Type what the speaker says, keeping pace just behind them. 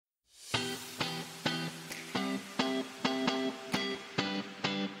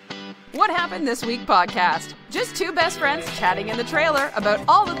What Happened This Week podcast. Just two best friends chatting in the trailer about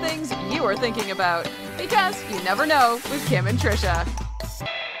all the things you are thinking about. Because you never know with Kim and Tricia.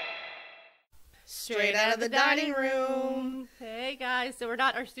 Straight out of the dining room. Hey guys, so we're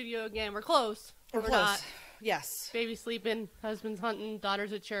not in our studio again. We're close. We're close. Not. Yes. Baby's sleeping, husband's hunting,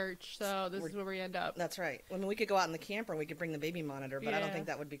 daughter's at church. So this is where we end up. That's right. I mean, we could go out in the camper and we could bring the baby monitor, but I don't Yeah. think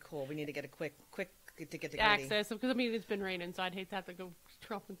that would be cool. We need to get a quick to get to Grady. Access, because I mean it's been raining, so I'd hate to have to go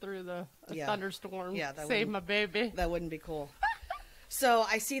trumping through the thunderstorm. Yeah, that save my baby. That wouldn't be cool. So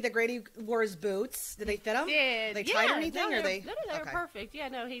I see that Grady wore his boots. Did they fit him? Did They tight or anything, no, or they? No, they were Okay. perfect. Yeah,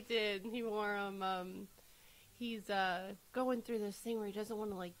 no, he did. He wore them. He's going through this thing where he doesn't want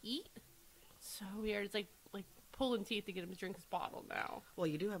to like eat. So weird. It's like pulling teeth to get him to drink his bottle now. Well,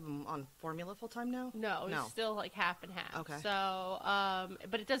 you do have him on formula full time now? No, it's still like half and half. Okay. So,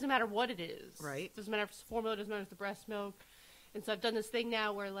 but it doesn't matter what it is. Right. It doesn't matter if it's formula, it doesn't matter if it's the breast milk. And so I've done this thing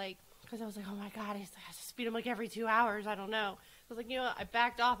now where like, because I was like, oh my God, I have to feed him like every 2 hours. I don't know. I was like, you know what? I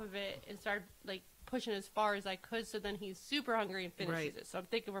backed off of it and started like pushing as far as I could. So then he's super hungry and finishes it. So I'm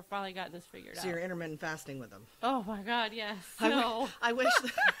thinking we're finally gotten this figured out. So you're intermittent fasting with him? Oh my God, yes. I wish.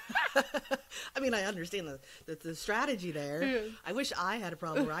 I mean, I understand the strategy there. Yeah. I wish I had a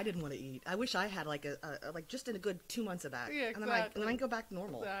problem where I didn't want to eat. I wish I had like like just in a good 2 months of that. Yeah, And exactly. then I go back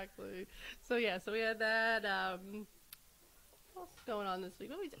normal. Exactly. So yeah, so we had that. What's going on this week?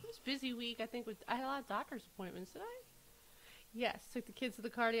 Well, it was a busy week. I think I had a lot of doctor's appointments. Did I? Yes, took the kids to the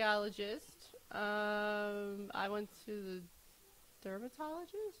cardiologist. I went to the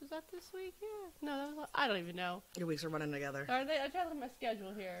dermatologist. Was that this week? Yeah. No, that was. I don't even know. Your weeks are running together. Are they? I tried to look at my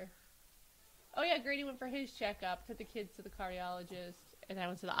schedule here. Oh yeah, Grady went for his checkup. Took the kids to the cardiologist, and I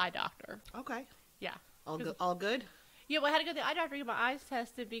went to the eye doctor. Okay. Yeah. All good. All good. Yeah, well, I had to go to the eye doctor to get my eyes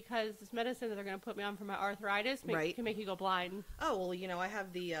tested because this medicine that they're going to put me on for my arthritis can make you go blind. Oh, well, you know, I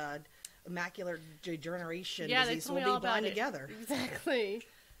have the macular degeneration Yeah, they disease, so told me we'll all be blind about it. together. Exactly.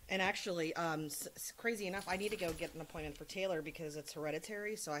 And actually, crazy enough, I need to go get an appointment for Taylor because it's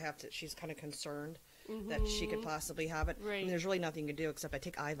hereditary, so I have to. She's kind of concerned that she could possibly have it. Right. I mean, there's really nothing you can do except I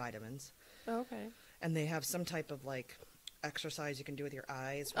take eye vitamins. Oh, okay. And they have some type of like exercise you can do with your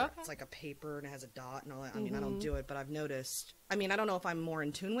eyes where it's like a paper and it has a dot and all that. I mean, I don't do it, but I've noticed. I mean, I don't know if I'm more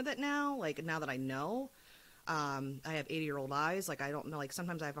in tune with it now, like now that I know. I have 80-year-old eyes. Like, I don't know. Like,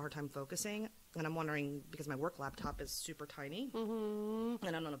 sometimes I have a hard time focusing. And I'm wondering, because my work laptop is super tiny. And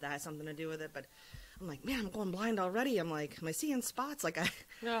I don't know if that has something to do with it. But I'm like, man, I'm going blind already. I'm like, am I seeing spots? Like,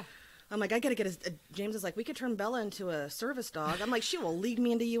 I'm like, I got to get James is like, we could turn Bella into a service dog. I'm like, she will lead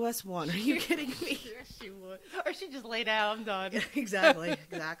me into US 1. Are you kidding me? Yes, she would. Or she'd just lay down. I'm done. Exactly.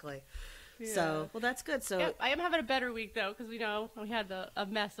 Yeah. So, well, that's good. So, yeah, I am having a better week, though, because we know we had a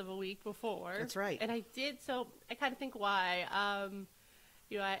mess of a week before. That's right. And I did, so I kind of think why.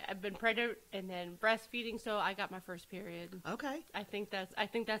 You know, I've been pregnant and then breastfeeding, so I got my first period. Okay. I think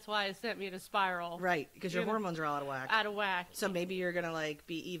that's why it sent me in a spiral. Right, because your hormones are all out of whack. Out of whack. So maybe you're gonna like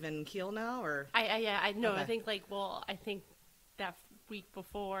be even keel now, or I know. Okay. I think I think that week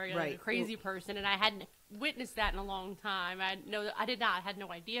before, you know, Right. a crazy person, and I hadn't witnessed that in a long time. I had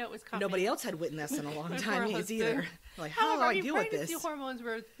no idea it was coming. nobody else had witnessed in a long My time poor either. husband. Like, how do I deal with this? Pregnancy hormones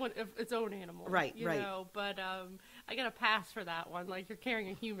were its own animal, Right, you right. know, but I got a pass for that one. Like, you're carrying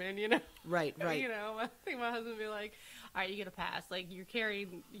a human, you know. Right. You know, I think my husband would be like, all right, you get a pass. Like, you're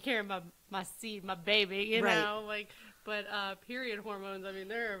carrying my seed, my baby, you Right. know. Like, but period hormones, I mean,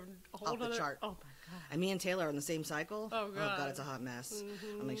 they're a whole Off the other chart. Oh my God. And me and Taylor are in the same cycle. Oh, God. It's a hot mess.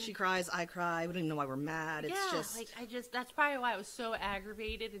 I'm like, she cries, I cry. We don't even know why we're mad. It's Yeah, just like that's probably why I was so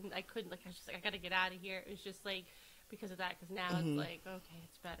aggravated and I couldn't, like, I was just like, I gotta get out of here. It was just like, because of that, because now it's like, okay,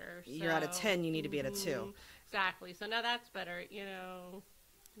 it's better. You're at a 10, you need to be at a 2. Exactly. So now that's better, you know.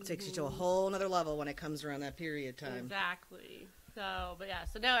 It takes you to a whole nother level when it comes around that period time. Exactly. So, but yeah,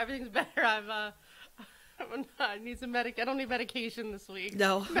 so now everything's better. I need some I don't need medication this week.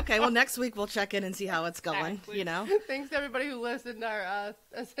 No. Okay, well, next week we'll check in and see how it's going, Exactly. you know? Thanks to everybody who listened our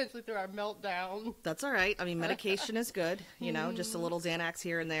essentially through our meltdown. That's all right. I mean, medication is good, you know, just a little Xanax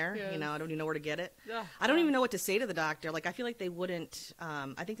here and there. Yes. You know, I don't even know where to get it. Ugh. I don't even know what to say to the doctor. Like, I feel like they wouldn't,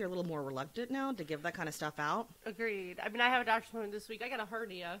 I think they're a little more reluctant now to give that kind of stuff out. Agreed. I mean, I have a doctor's appointment this week. I got a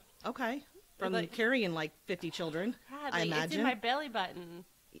hernia. Okay. From Like- carrying like 50 children, God, I like, imagine. it's in my belly button.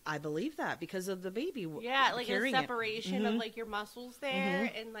 I believe that because of the baby. Yeah, like a carrying separation of like your muscles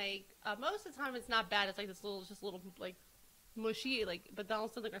there, and like most of the time it's not bad. It's like this little, just little like mushy, like, but then all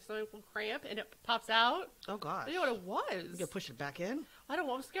of a sudden like our stomach will cramp and it pops out. Oh gosh. I didn't know what it was. You gotta push it back in? I don't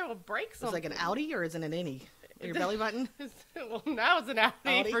know. I'm scared it'll break It's something. like an outie or is it an innie? Your belly button? Well, now it's an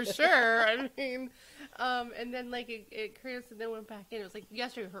outie for sure. I mean, and then like it cramped and then went back in. It was like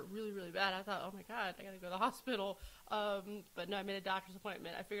yesterday it hurt really, really bad. I thought, oh my God, I got to go to the hospital. But no, I made a doctor's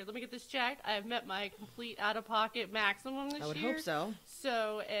appointment. I figured, let me get this checked. I have met my complete out-of-pocket maximum this year. I would hope so.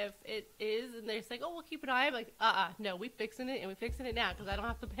 So if it is, and they're like, oh, we'll keep an eye. I'm like, no, we fixing it, and we fixing it now because I don't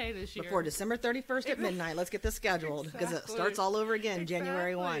have to pay this year. Before December 31st at midnight, let's get this scheduled because it starts all over again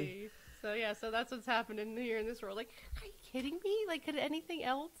January 1. So yeah, so that's what's happening here in this world. Like, are you kidding me? Like, could anything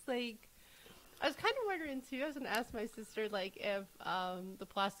else? Like, I was kind of wondering too. I was gonna ask my sister like if the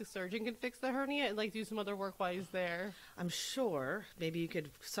plastic surgeon can fix the hernia and like do some other work while he's there. I'm sure maybe you could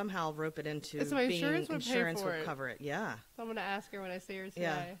somehow rope it into my being insurance would cover it. Yeah. So I'm gonna ask her when I see her today.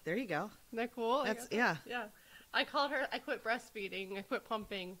 Yeah. There you go. Isn't that cool? That's yeah. Yeah. I called her. I quit breastfeeding. I quit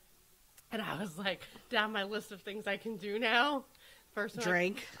pumping, and I was like down my list of things I can do now. First one,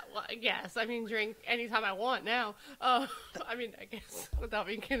 drink. Well, yes, I mean drink anytime I want now. I mean, I guess without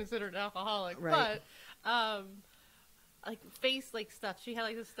being considered an alcoholic, right. But like face like stuff. She had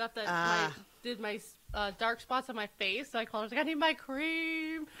like this stuff that did my dark spots on my face. So I called her. I was like, I need my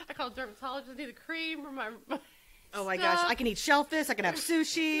cream. I called a dermatologist. I need a cream for my Oh my gosh, I can eat shellfish, I can have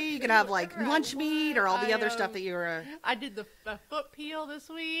sushi, you can have like lunch meat or all the other stuff that you were... I did the foot peel this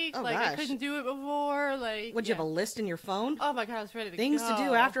week. Oh like gosh. I couldn't do it before. Like, Would you have a list in your phone? Oh my God, I was ready to Things go. to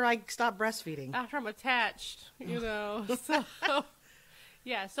do after I stop breastfeeding. After I'm attached, you know. So,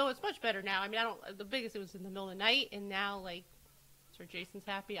 yeah, so it's much better now. I mean, the biggest thing was in the middle of the night, and now like, so Jason's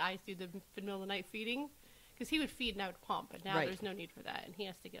happy. I do the middle of the night feeding. Because he would feed and I would pump, but now there's no need for that, and he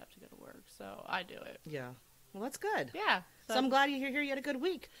has to get up to go to work, so I do it. Yeah. Well, that's good. Yeah. So I'm glad you're here. You had a good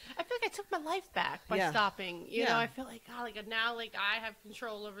week. I feel like I took my life back by stopping. You know, I feel like, God, like now, like I have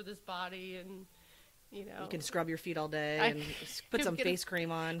control over this body, and you know, you can scrub your feet all day and put some face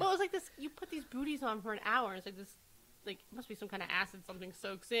cream on. Well, it was like this. You put these booties on for an hour. It's like this. Like it must be some kind of acid something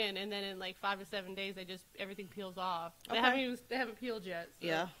soaks in, and then in like 5 to 7 days, everything peels off. Okay. They haven't peeled yet. So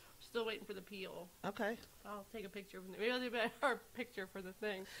yeah. Still waiting for the peel. Okay. I'll take a picture of it. Maybe I'll do a picture for the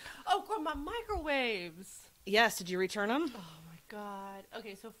thing. Oh, girl, my microwaves. Yes. Did you return them? Oh my God.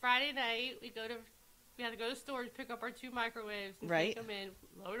 Okay, so Friday night we had to go to storage, pick up our 2 microwaves, and take them in,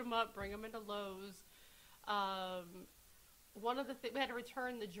 load them up, bring them into Lowe's. One of the things we had to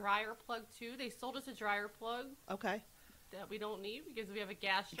return the dryer plug too. They sold us a dryer plug. Okay. That we don't need because we have a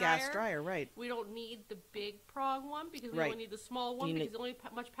gas dryer. Gas dryer, right. We don't need the big prong one because we only need the small one because the only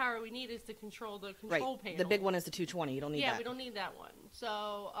much power we need is to control the control panel. The big one is the 220. You don't need that. Yeah, we don't need that one.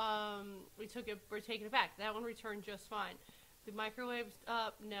 So we're taking it back. That one returned just fine. The microwaves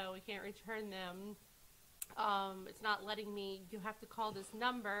up, no, we can't return them. It's not letting me. You have to call this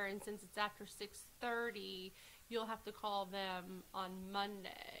number, and since it's after 6:30, you'll have to call them on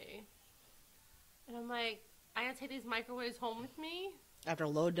Monday. And I'm like, I gotta take these microwaves home with me. I have to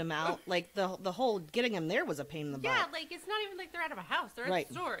load them out. Like the whole getting them there was a pain in the butt. Yeah, like it's not even like they're out of a house; they're in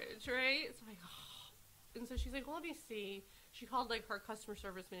storage, right? So I'm like, oh. And so she's like, well, let me see. She called like her customer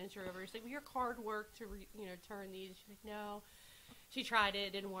service manager over. She's like, will your card work to return these? She's like, no. She tried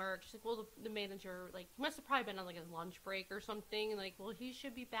it, didn't work. She's like, well, the manager, like, he must have probably been on, like, a lunch break or something. And, like, well, he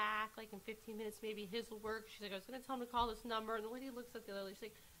should be back, like, in 15 minutes. Maybe his will work. She's like, I was going to tell him to call this number. And the lady looks at the other lady. She's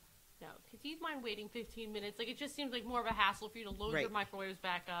like, no, do you mind waiting 15 minutes? Like, it just seems like more of a hassle for you to load your microwaves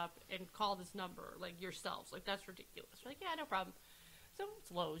back up and call this number, like, yourselves. Like, that's ridiculous. We're like, yeah, no problem. So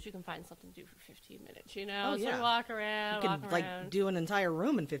it's Lowe's. You can find something to do for 15 minutes, you know? Oh, yeah. So we walk around, You can, like, do an entire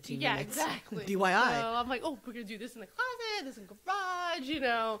room in 15 minutes. Yeah, exactly. DIY. So I'm like, oh, we're going to do this in the closet, this in the garage, you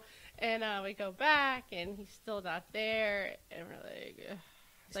know? And we go back, and he's still not there. And we're like...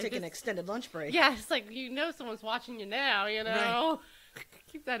 He's taking an extended lunch break. Yeah, it's like, you know someone's watching you now, you know? Right.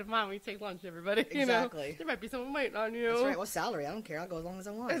 Keep that in mind when you take lunch, everybody. Exactly. You know? There might be someone waiting on you. That's right. What salary? I don't care. I'll go as long as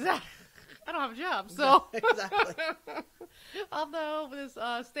I want. Exactly. I don't have a job, so. Exactly. Although this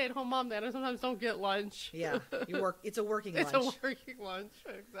stay-at-home mom that I sometimes don't get lunch. Yeah, you work. It's a working lunch. It's a working lunch,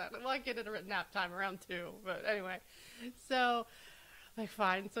 exactly. Well, I get it at nap time around 2, but anyway. So, like,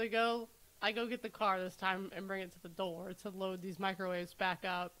 fine. So I go get the car this time and bring it to the door to load these microwaves back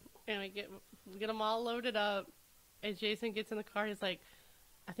up, and we get them all loaded up. And Jason gets in the car. He's like,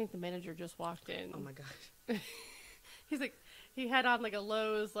 I think the manager just walked in. Oh my gosh. He's like. He had on, like, a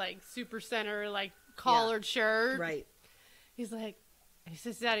Lowe's, like, Super Center, like, collared shirt. Right. He's like, he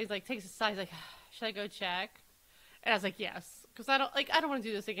sits down, he's like, takes a side, he's like, should I go check? And I was like, yes. Because I don't want to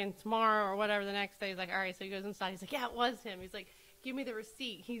do this again tomorrow or whatever the next day. He's like, all right. So he goes inside. He's like, yeah, it was him. He's like, give me the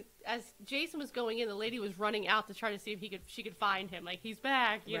receipt. As Jason was going in, the lady was running out to try to see if she could find him. Like, he's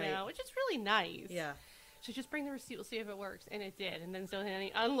back, you know, which is really nice. Yeah. So just bring the receipt, we'll see if it works. And it did. And then so then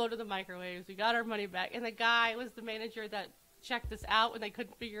he unloaded the microwaves. We got our money back. And the guy was the manager that checked us out when they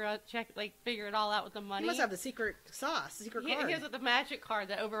couldn't figure it all out with the money. He must have the secret sauce, secret card. He has the magic card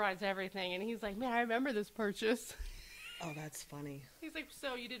that overrides everything. And he's like, man, I remember this purchase. Oh, that's funny. He's like,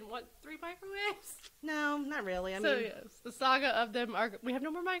 so you didn't want 3 microwaves? No, not really. I so mean, yes, the saga of them are. We have no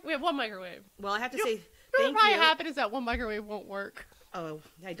more we have 1 microwave. Well, I have to say, thank you. What'll probably happen is that 1 microwave won't work. Oh,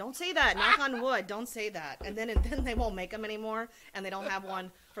 hey, don't say that. Knock on wood. Don't say that. And then they won't make them anymore, and they don't have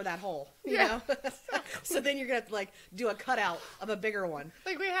one for that hole. You know? So then you're going to, like, do a cutout of a bigger one.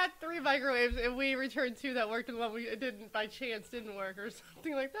 Like, we had 3 microwaves, and we returned 2 that worked, and one we didn't, by chance, didn't work, or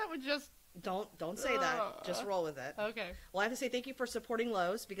something like that. Would just... Don't say that. Just roll with it. Okay. Well, I have to say thank you for supporting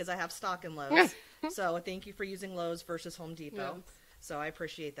Lowe's, because I have stock in Lowe's. So thank you for using Lowe's versus Home Depot. Yes. So I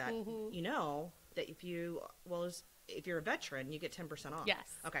appreciate that. Mm-hmm. You know that if you're a veteran, you get 10% off. Yes.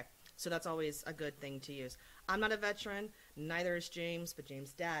 Okay. So that's always a good thing to use. I'm not a veteran. Neither is James, but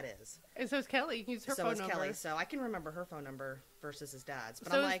James' dad is. And so is Kelly. Use her phone number. So is Kelly. So I can remember her phone number versus his dad's.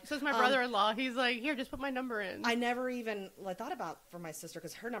 But so is my brother-in-law. He's like, here, just put my number in. I never even thought about for my sister,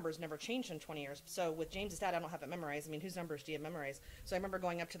 because her number's never changed in 20 years. So with James' dad, I don't have it memorized. I mean, whose numbers do you have memorized? So I remember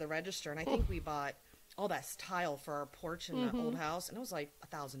going up to the register, and I think we bought all that tile for our porch in the old house, and it was like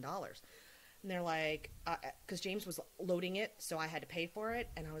 $1,000. And they're like, because James was loading it, so I had to pay for it.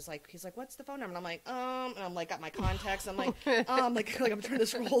 And I was like, he's like, what's the phone number? And I'm like, and I'm like, got my contacts. I'm like, like I'm trying to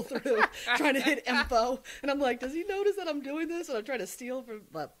scroll through, trying to hit info. And I'm like, does he notice that I'm doing this? And I'm trying to steal from,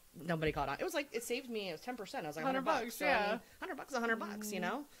 but nobody caught on. It was like, it saved me, it was 10%. I was like, $100. So, yeah. I mean, $100 is $100, you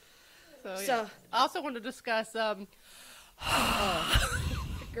know? So I also want to discuss,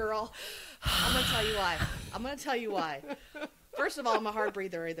 girl, I'm going to tell you why. First of all, I'm a hard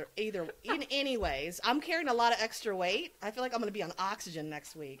breather either in anyways. I'm carrying a lot of extra weight. I feel like I'm going to be on oxygen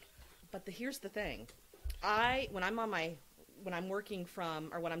next week. But here's the thing. When I'm working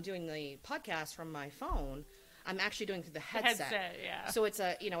from, or when I'm doing the podcast from my phone, I'm actually doing through the headset. Yeah. So it's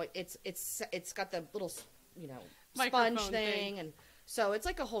it's got the little, sponge thing. And so it's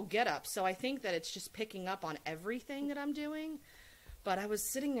like a whole get up. So I think that it's just picking up on everything that I'm doing. But I was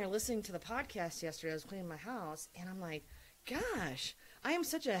sitting there listening to the podcast yesterday. I was cleaning my house, and I'm like, gosh, I am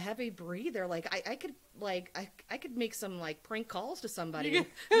such a heavy breather. Like I could make some like prank calls to somebody. And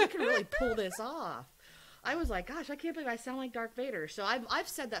I can really pull this off. I was like, gosh, I can't believe I sound like Darth Vader. So I've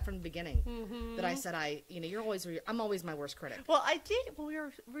said that from the beginning. Mm-hmm. That I said I'm always my worst critic. Well, I did when we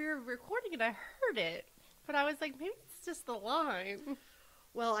were recording it. I heard it, but I was like, maybe it's just the line.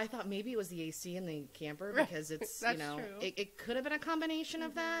 Well, I thought maybe it was the AC in the camper, because it's true. It could have been a combination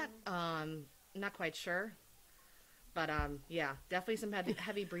of that. Not quite sure. But, yeah, definitely some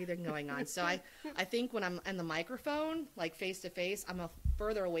heavy breathing going on. So I think when I'm in the microphone, like face-to-face, I'm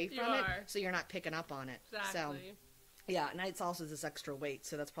further away from it, so you're not picking up on it. Exactly. So, yeah, and it's also this extra weight,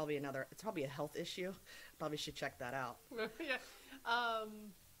 so that's probably it's probably a health issue. Probably should check that out. Yeah.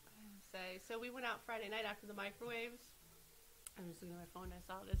 So we went out Friday night after the microwaves. I was looking at my phone, I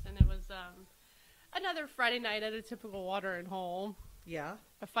saw this, and it was another Friday night at a typical watering hole. Yeah.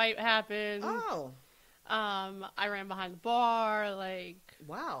 A fight happened. Oh. I ran behind the bar, like...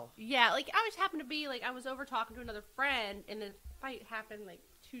 Wow. Yeah, like, I just happened to be, like, I was over talking to another friend, and the fight happened, like,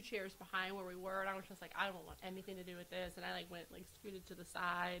 2 chairs behind where we were, and I was just like, I don't want anything to do with this, and I, like, went, like, scooted to the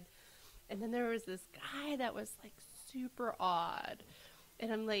side, and then there was this guy that was, like, super odd,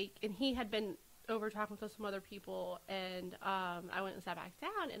 and I'm like, and he had been over talking with some other people, and, I went and sat back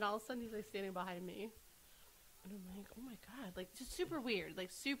down, and all of a sudden he's, like, standing behind me. And I'm like, oh my God, like, just super weird,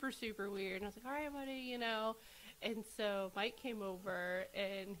 like, super, super weird. And I was like, all right, buddy, And so Mike came over,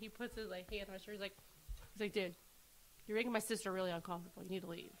 and he puts his, like, hand on my shoulder. He's like, dude, you're making my sister really uncomfortable. You need to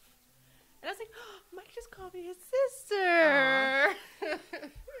leave. And I was like, oh, Mike just called me his sister.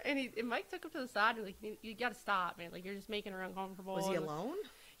 And Mike took him to the side and, like, you got to stop, man. Like, you're just making her uncomfortable. Was he alone?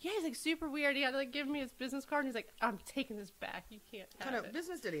 Yeah, he's, like, super weird. He had to, like, give me his business card, and he's like, I'm taking this back. You can't have it. What kind of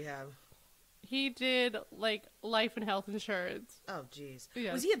business did he have? He did, like, life and health insurance. Oh, jeez.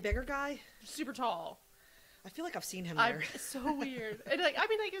 Yeah. Was he a bigger guy? Super tall. I feel like I've seen him there. So weird. And, like, I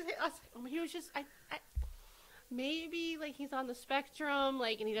mean, like, he was just, maybe, like, he's on the spectrum,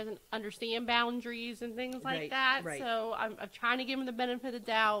 like, and he doesn't understand boundaries and things like that. Right. So I'm trying to give him the benefit of the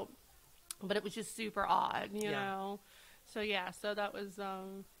doubt, but it was just super odd, you know? So, yeah, so that was a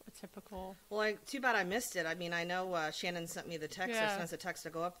typical. Well, too bad I missed it. I mean, I know Shannon sent me the text. Yeah. I sent us a text to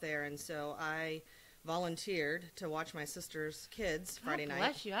go up there, and so I volunteered to watch my sister's kids Friday night.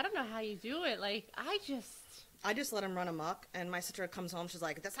 Bless you. I don't know how you do it. Like, I just let him run amok, and my sister comes home. She's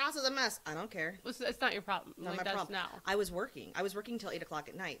like, "This house is a mess." I don't care. It's not your problem. Not my problem. No. I was working till 8 o'clock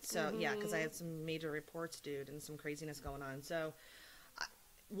at night. So yeah, because I had some major reports due and some craziness going on. So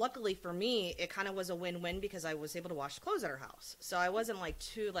luckily for me, it kind of was a win-win because I was able to wash clothes at her house. So I wasn't like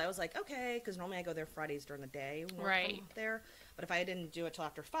I was like, okay, because normally I go there Fridays during the day. Right. There. But if I didn't do it till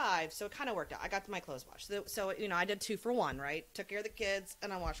after 5, so it kind of worked out. I got my clothes washed. So I did 2 for 1, right? Took care of the kids,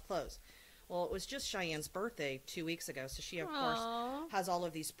 and I washed clothes. Well, it was just Cheyenne's birthday 2 weeks ago, so she, of course, has all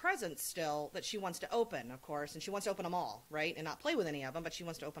of these presents still that she wants to open, of course, and she wants to open them all, right? And not play with any of them, but she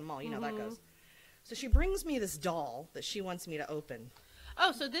wants to open them all. You know that goes. So she brings me this doll that she wants me to open.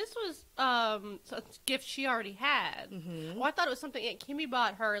 Oh, so this was a gift she already had. Oh, I thought it was something Aunt Kimmy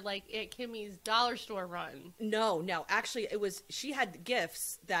bought her, like Aunt Kimmy's dollar store run. No. Actually, she had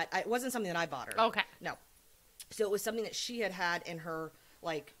gifts that, it wasn't something that I bought her. Okay. No. So it was something that she had in her,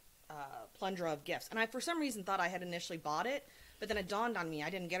 like, plunger of gifts. And I, for some reason, thought I had initially bought it, but then it dawned on me I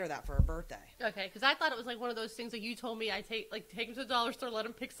didn't get her that for her birthday. Okay, because I thought it was like one of those things that you told me I take him to the dollar store, let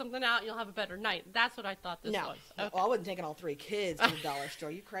him pick something out, and you'll have a better night. That's what I thought this was. Okay. Well, I wasn't taking all 3 kids to the dollar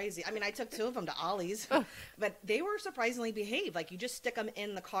store. You crazy. I mean, I took 2 of them to Ollie's, but they were surprisingly behaved. Like, you just stick them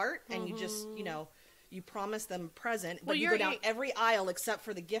in the cart, and you just, you promise them present, but you go down every aisle except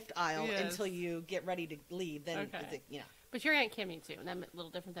for the gift aisle until you get ready to leave. Then, But you're Aunt Kimmy, too, and that's a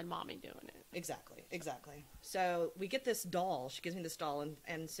little different than Mommy doing it. Exactly. So we get this doll. She gives me this doll,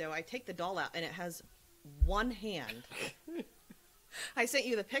 and so I take the doll out, and it has one hand. I sent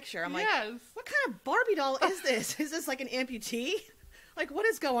you the picture. I'm like, what kind of Barbie doll is this? Is this like an amputee? Like, what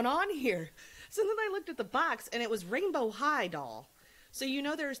is going on here? So then I looked at the box, and it was Rainbow High doll. So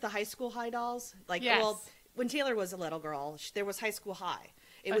there's the high school high dolls? Like, well, when Taylor was a little girl, there was high school high.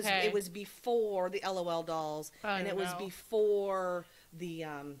 It was before the LOL dolls, and it was before the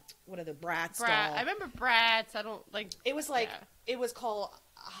what are the Bratz dolls? I remember Bratz. I don't like. It was like it was called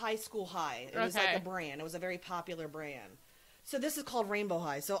High School High. It was like a brand. It was a very popular brand. So this is called Rainbow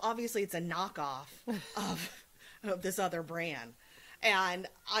High. So obviously it's a knockoff of this other brand. And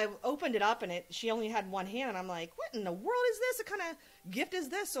I opened it up, and she only had one hand, and I'm like, what in the world is this? What kind of gift is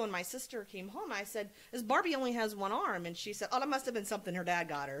this? So when my sister came home, I said, this Barbie only has one arm. And she said, oh, that must have been something her dad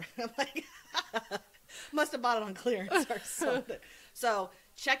got her. I'm like, must have bought it on clearance or something. So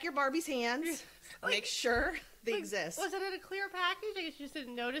check your Barbie's hands. Make sure they exist. Was it in a clear package? I guess you just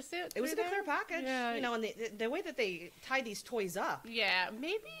didn't notice it. It was in a clear package. Yeah. And the way that they tie these toys up. Yeah,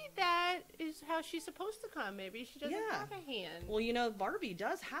 maybe that is how she's supposed to come. Maybe she doesn't have a hand. Well, Barbie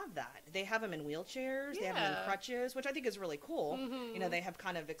does have that. They have them in wheelchairs. They have them in crutches, which I think is really cool. They have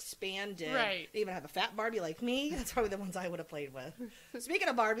kind of expanded. Right. They even have a fat Barbie like me. That's probably the ones I would have played with. Speaking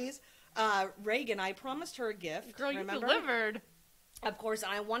of Barbies, Reagan, I promised her a gift. Girl, remember? You delivered. Of course,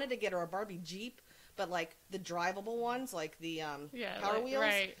 I wanted to get her a Barbie Jeep, but like the drivable ones, like the Power Wheels.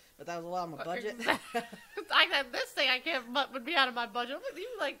 Right. But that was a lot on my budget. This thing would be out of my budget.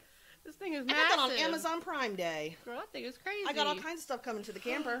 This thing is massive. I got that on Amazon Prime Day. Girl, that thing is crazy. I got all kinds of stuff coming to the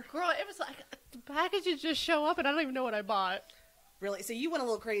camper. Girl, it was like the packages just show up, and I don't even know what I bought. Really? So you went a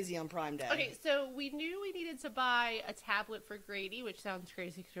little crazy on Prime Day. Okay, so we knew we needed to buy a tablet for Grady, which sounds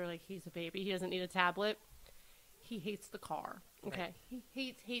crazy because you're like, he's a baby. He doesn't need a tablet. He hates the car. Okay. Right.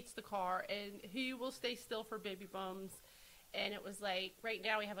 He hates the car, and he will stay still for baby bums. And it was like, right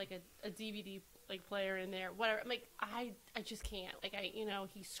now we have like a DVD player in there, whatever. I'm like, I just can't.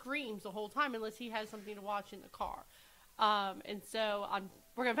 He screams the whole time unless he has something to watch in the car. And so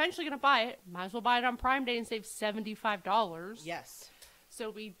we're eventually going to buy it. Might as well buy it on Prime Day and save $75. Yes. So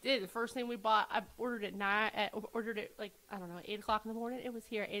we did. The first thing we bought, I ordered it 8 o'clock in the morning. It was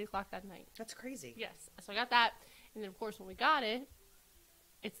here at 8 o'clock that night. That's crazy. Yes. So I got that. And then, of course, when we got it,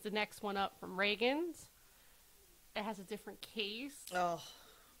 it's the next one up from Reagan's. It has a different case. Oh,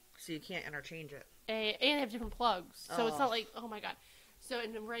 so you can't interchange it. And they have different plugs. So it's not like, oh, my God. So,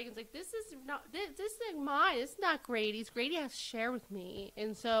 and then Reagan's like, this is mine. It's not Grady's. Grady has to share with me.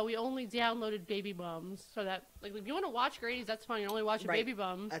 And so we only downloaded Baby Bums. So that, if you want to watch Grady's, that's fine. You're only watching Baby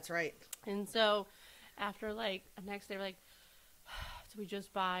Bums. That's right. And so after, the next day, we're like, do we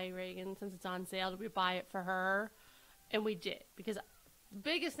just buy Reagan since it's on sale? Do we buy it for her? And we did. Because the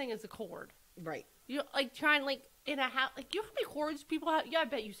biggest thing is the cord. Right. You trying in a house, you know how many cords people have? Yeah, I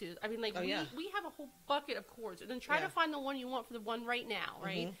bet you see this. I mean, we have a whole bucket of cords, and then try to find the one you want for the one right now,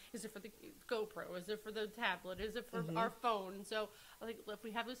 right? Mm-hmm. Is it for the GoPro? Is it for the tablet? Is it for our phone? So, if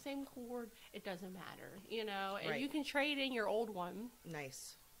we have the same cord, it doesn't matter, and you can trade in your old one.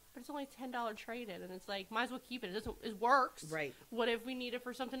 Nice. But it's only $10 trade-in, and it's like, might as well keep it. It works. Right. What if we need it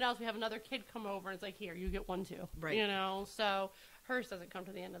for something else? We have another kid come over, and it's like, here, you get one too. Right. So Hers doesn't come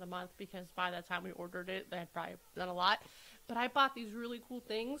to the end of the month because by the time we ordered it, they had probably done a lot. But I bought these really cool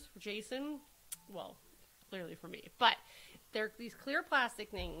things for Jason. Well, clearly for me. But they're these clear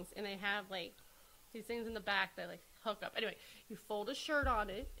plastic things, and they have, like, these things in the back that, like, hook up. Anyway, you fold a shirt on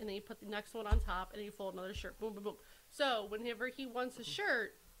it, and then you put the next one on top, and then you fold another shirt. Boom, boom, boom. So whenever he wants a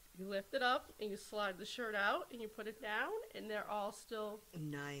shirt, you lift it up, and you slide the shirt out, and you put it down, and they're all still...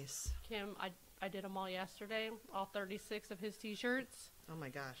 Nice. Kim, I did them all yesterday, all 36 of his T-shirts. Oh, my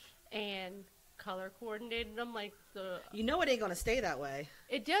gosh. And color coordinated them like the... You know it ain't going to stay that way.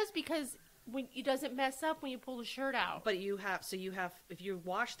 It does because when it doesn't mess up when you pull the shirt out. But you have, if you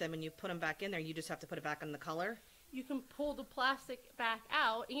wash them and you put them back in there, you just have to put it back in the color? You can pull the plastic back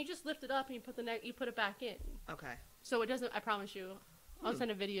out, and you just lift it up and you put it back in. Okay. So it doesn't, I promise you. I'll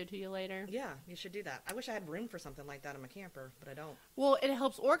send a video to you later. Yeah, you should do that. I wish I had room for something like that in my camper, but I don't. Well, it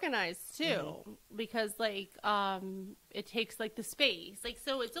helps organize, too, because, like, it takes, like, the space. Like,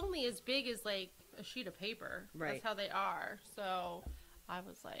 so it's only as big as, like, a sheet of paper. Right. That's how they are. So I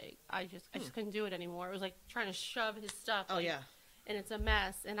was like, I just couldn't do it anymore. It was like trying to shove his stuff. Oh, like, yeah. And it's a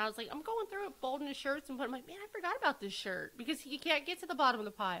mess. And I was like, I'm going through it, folding his shirts, and I'm like, man, I forgot about this shirt. Because he can't get to the bottom of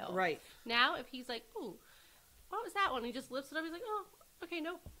the pile. Right. Now, if he's like, ooh, what was that one? He just lifts it up. He's like, oh. Okay,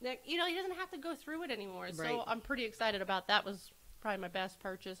 nope. You know, he doesn't have to go through it anymore. Right. So I'm pretty excited about that. Was probably my best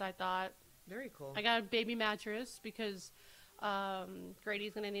purchase, I thought. Very cool. I got a baby mattress because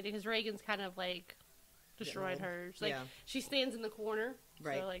Grady's going to need it because Reagan's kind of, like, destroyed hers. Like, she stands in the corner.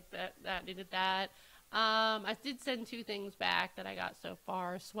 Right. So, like, that needed that. I did send 2 things back that I got so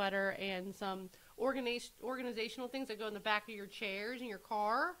far, a sweater and some organizational things that go in the back of your chairs in your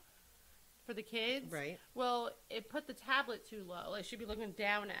car. For the kids. Right. Well, it put the tablet too low. I should be looking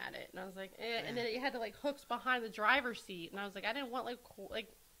down at it. And I was like, eh. And then it had like hooks behind the driver's seat. And I was like, I didn't want like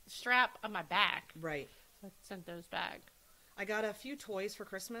strap on my back. Right. So I sent those back. I got a few toys for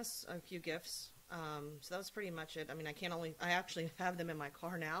Christmas, a few gifts. So that was pretty much it. I mean, I actually have them in my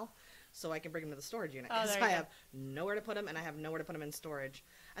car now, so I can bring them to the storage unit. Oh, Because there I you have nowhere to put them, and I have nowhere to put them in storage.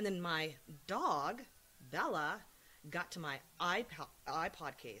 And then my dog, Bella, got to my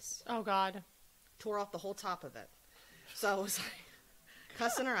iPod case. Oh, God. Tore off the whole top of it. So I was like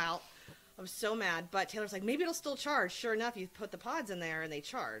cussing her out. I was so mad. But Taylor's like, maybe it'll still charge. Sure enough, you put the pods in there and they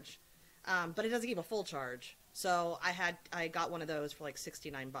charge. But it doesn't give a full charge. So I got one of those for like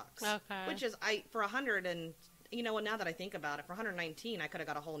 $69. Okay. Which is, for 100 and, you know, now that I think about it, for 119, I could have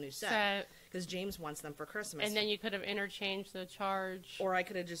got a whole new set. Because James wants them for Christmas. And then you could have interchanged the charge. Or I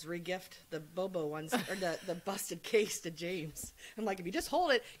could have just re-gift the Bobo ones, or the busted case to James. I'm like, if you just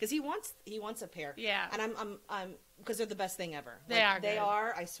hold it, because he wants a pair. Yeah. And I'm because they're the best thing ever. They are. They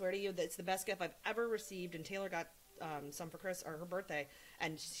are. I swear to you, it's the best gift I've ever received. And Taylor got some for her birthday,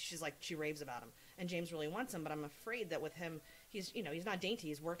 and she's like, she raves about them. And James really wants them, but I'm afraid that with him, he's not dainty.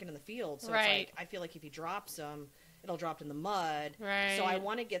 He's working in the field, so right. It's like I feel like if he drops them, it'll drop in the mud. Right. So I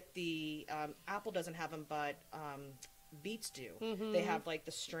want to get the Apple doesn't have them, but Beats do. Mm-hmm. They have like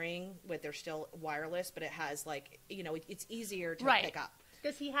the string, but they're still wireless, but it has like, you know, it's easier to pick up.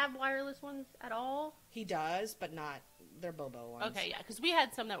 Does he have wireless ones at all? He does, but not, they're Bobo ones. Okay, yeah, because we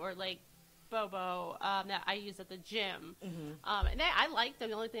had some that were like Bobo that I used at the gym, and I liked them.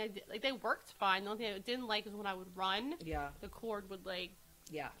 The only thing they worked fine. The only thing I didn't like is when I would run. Yeah, the cord would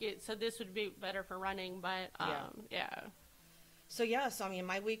so this would be better for running, but yeah. So I mean,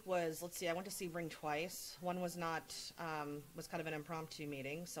 my week was, I went to see Ring twice. One was not, was kind of an impromptu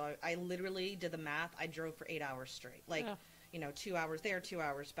meeting. So I literally did the math. I drove for 8 hours straight. 2 hours there, 2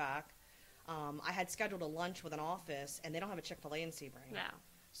 hours back. I had scheduled a lunch with an office, and they don't have a Chick-fil-A in Sebring. No.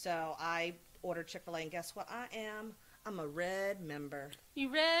 So I ordered Chick-fil-A, and guess what I am? I'm a red member.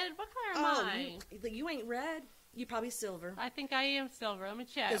 You red? What color am I? You ain't red. You probably silver. I think I am silver. Let me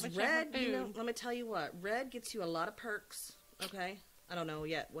check. Because red, let me tell you what, red gets you a lot of perks, okay? I don't know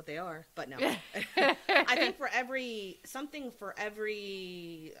yet what they are, but no. I think something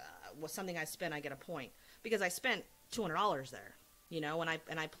I spend, I get a point. Because I spent $200 there, you know, and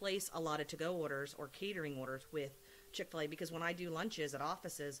I place a lot of to-go orders or catering orders with Chick-fil-A, because when I do lunches at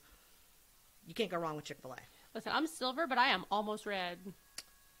offices, you can't go wrong with Chick-fil-A. Listen, I'm silver, but I am almost red.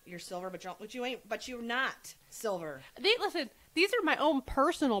 You're silver, but you're not silver. Listen, these are my own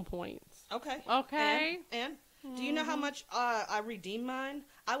personal points. Okay. And do you know how much I redeemed mine?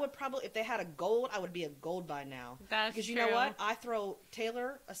 I would probably, if they had a gold, I would be a gold by now. That's because you true. know what? I throw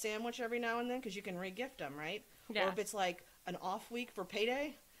Taylor a sandwich every now and then because you can re-gift them, right? Yeah. Or if it's like an off week for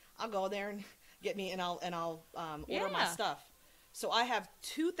payday, I'll go there and get me, and I'll order my stuff. So I have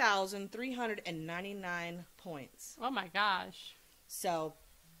 2,399 points. Oh my gosh. So,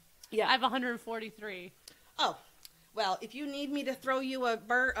 yeah. I have 143. Oh, Well, if you need me to throw you a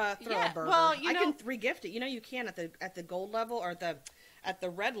burger, well, I can re-gift it. You know, you can at the gold level or at the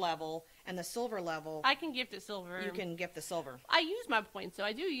red level and the silver level. I can gift it silver. You can gift the silver. I use my points, so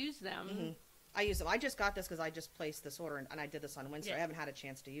I do use them. Mm-hmm. I use them. I just got this because I just placed this order, and I did this on Wednesday. I haven't had a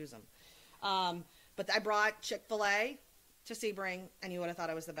chance to use them. But I brought Chick-fil-A to Sebring, and you would have thought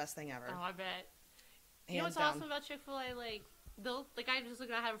it was the best thing ever. Oh, I bet. You know Hands what's down. awesome about Chick-fil-A? Like, I was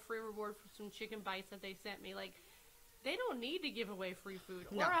looking, I have a free reward for some chicken bites that they sent me. Like, they don't need to give away free food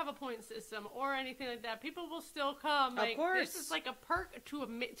or have a point system or anything like that. People will still come. Like, of course. This is like a perk to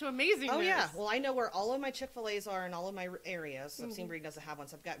amazingness. Oh, yeah. Well, I know where all of my Chick-fil-A's are in all of my areas. So Sebring doesn't have one.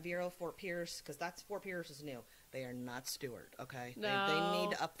 So I've got Vero, Fort Pierce, because Fort Pierce is new. They are not Stewart, okay? No. They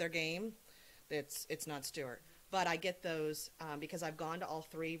need to up their game. It's not Stewart. But I get those because I've gone to all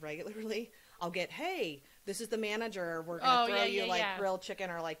three regularly. I'll get, hey, this is the manager. We're going to throw you grilled chicken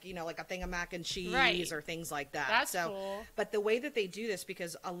or like a thing of mac and cheese or things like that. That's cool. But the way that they do this,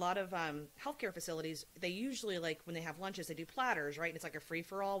 because a lot of healthcare facilities, they usually when they have lunches, they do platters, right? And it's like a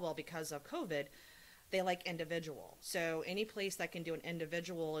free-for-all. Well, because of COVID, they like individual. So any place that can do an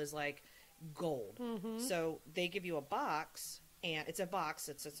individual is like gold. Mm-hmm. So they give you a box. And it's a box.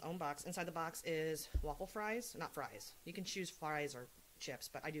 It's its own box. Inside the box is waffle fries. Not fries. You can choose fries or chips,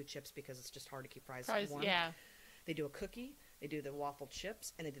 but I do chips because it's just hard to keep fries warm. Yeah. They do a cookie. They do the waffle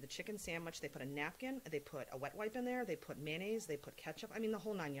chips. And they do the chicken sandwich. They put a napkin. They put a wet wipe in there. They put mayonnaise. They put ketchup. I mean, the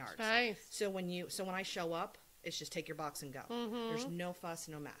whole 9 yards. Nice. So when I show up, it's just take your box and go. Mm-hmm. There's no fuss,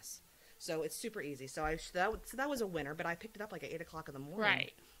 no mess. So it's super easy. So that was a winner, but I picked it up like at 8 o'clock in the morning.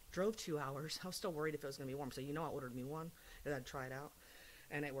 Right. Drove 2 hours. I was still worried if it was going to be warm. So I ordered me one. And I'd try it out.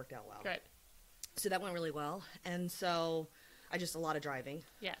 And it worked out well. Good. So that went really well. And so a lot of driving.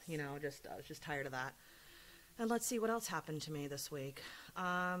 Yes. I was just tired of that. And let's see what else happened to me this week.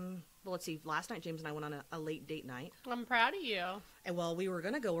 Well, let's see. Last night, James and I went on a late date night. I'm proud of you. And we were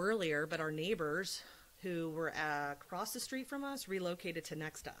going to go earlier, but our neighbors who were across the street from us relocated to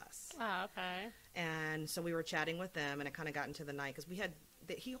next to us. Oh, okay. And so we were chatting with them, and it kind of got into the night because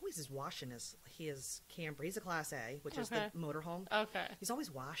he always is washing his camper. He's a Class A, which is the motorhome. Okay. He's always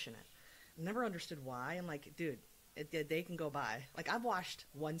washing it. Never understood why. I'm like, dude, they can go by. Like, I've washed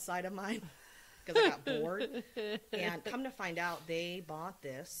one side of mine because I got bored. And come to find out, they bought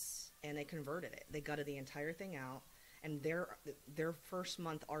this and they converted it. They gutted the entire thing out. And their first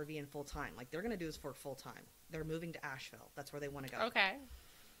month RV full time. Like, they're going to do this for full time. They're moving to Asheville. That's where they want to go. Okay.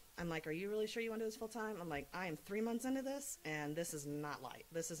 I'm like, are you really sure you want to do this full time? I'm like, I am 3 months into this, and this is not light.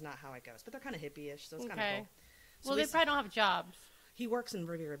 This is not how it goes. But they're kind of hippie-ish, so it's kind of cool. So well, they probably don't have jobs. He works in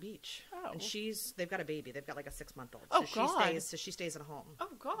Riviera Beach. Oh. And they've got a baby. They've got like a 6-month-old. Oh, so God. She stays at home. Oh,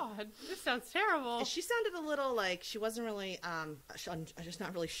 God. This sounds terrible. And she sounded a little like she wasn't really, I'm just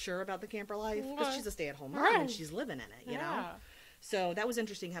not really sure about the camper life. Because she's a stay-at-home mom, and she's living in it, you know? So that was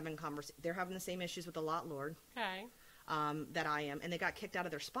interesting having conversation. They're having the same issues with the lot lord. Okay. That I am, and they got kicked out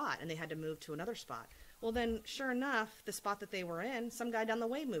of their spot, and they had to move to another spot. Well, then, sure enough, the spot that they were in, some guy down the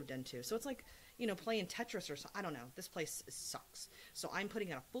way moved into. So it's like, playing Tetris or something. I don't know. This place sucks. So I'm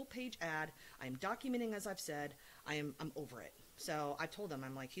putting out a full-page ad. I am documenting, as I've said. I'm over it. So I told them,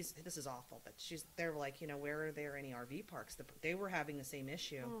 I'm like, this is awful. But they're like, where are there any RV parks? They were having the same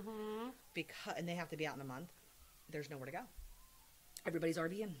issue, and they have to be out in a month. There's nowhere to go. Everybody's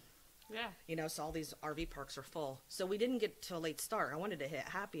RVing. Yeah. So all these RV parks are full. So we didn't get to a late start. I wanted to hit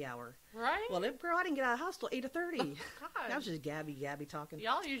happy hour. Right. Well, girl, I didn't get out of the house till 8:30. Oh, God. That was just Gabby talking.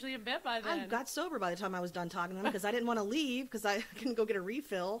 Y'all are usually in bed by then. I got sober by the time I was done talking to them because I didn't want to leave because I couldn't go get a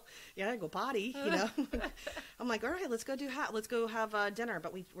refill. Yeah, I had to go potty, I'm like, all right, let's go have dinner.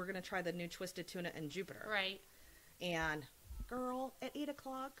 But we're going to try the new Twisted Tuna in Jupiter. Right. And, girl, at 8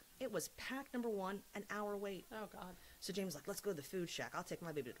 o'clock, it was packed, number one, an hour wait. Oh, God. So James was like, let's go to the food shack. I'll take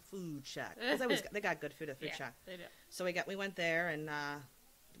my baby to the food shack. Because they got good food at the food shack. They do. So we went there, and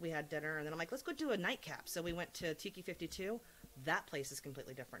we had dinner. And then I'm like, let's go do a nightcap. So we went to Tiki 52. That place is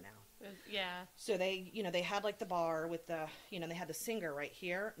completely different now. Yeah. So they had like the bar with the, they had the singer right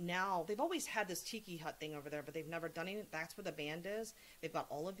here. Now, they've always had this tiki hut thing over there, but they've never done it. That's where the band is. They've got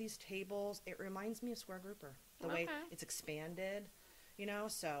all of these tables. It reminds me of Square Grouper. The way it's expanded.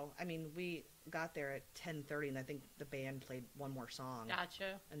 So, I mean, we got there at 10:30, and I think the band played one more song.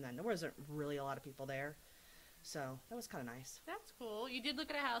 Gotcha. And then there wasn't really a lot of people there. So, that was kind of nice. That's cool. You did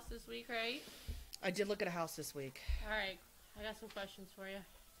look at a house this week, right? I did look at a house this week. All right. I got some questions for you.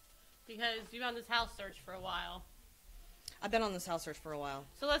 Because you've been on this house search for a while. I've been on this house search for a while.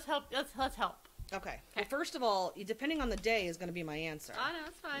 So let's help. Let's help. Okay. Well, first of all, depending on the day is going to be my answer. I know,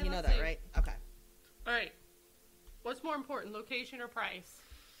 that's fine. You know that, right? Okay. All right. What's more important, location or price?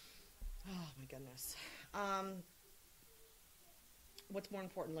 Oh, my goodness. What's more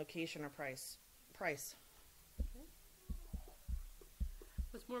important, location or price? Price. Okay.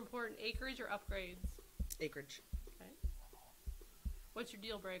 What's more important, acreage or upgrades? Acreage. Okay. What's your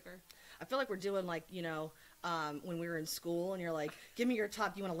deal breaker? I feel like we're doing like, when we were in school and you're like, give me your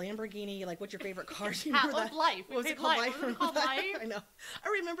top, you want a Lamborghini? Like, what's your favorite car? Do you remember that? Life. What was it called? Life? Was it called Life? I know. I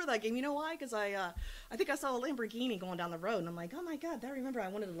remember that game. You know why? Because I think I saw a Lamborghini going down the road and I'm like, oh my God, I remember I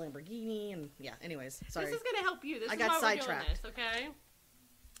wanted a Lamborghini. And yeah, anyways, sorry. This is going to help you. This I is got why sidetracked. we're doing this, okay?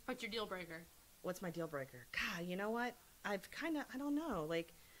 What's your deal breaker? What's my deal breaker? God, you know what? I don't know.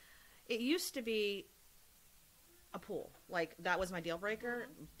 Like, it used to be a pool. Like, that was my deal breaker.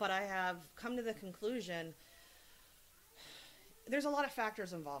 But I have come to the conclusion there's a lot of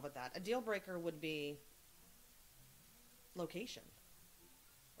factors involved with that. A deal breaker would be location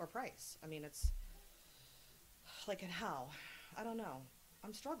or price. I mean, it's like, and how? I don't know.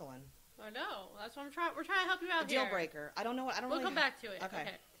 I'm struggling. I know. That's what we're trying to help you out here. Deal breaker. I don't know. We'll come back to it. Okay.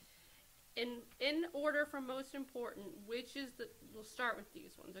 In order from most important, we'll start with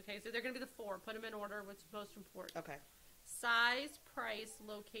these ones, okay? So they're going to be the 4. Put them in order. What's most important? Okay. Size, price,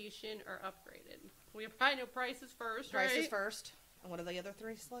 location, or upgraded. We probably know price is first, right? Price is first. And what are the other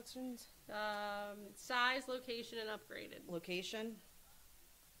 3 selections? Size, location, and upgraded. Location,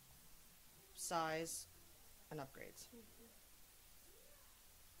 size, and upgrades. Mm-hmm.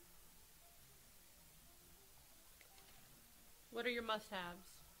 What are your must-haves?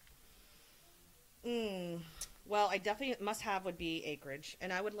 Well, I definitely must-have would be acreage,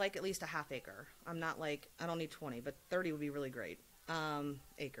 and I would like at least a half acre. I'm not like, I don't need 20, but 30 would be really great. 30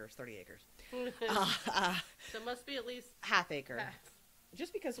 acres. So it must be at least half acre. Half.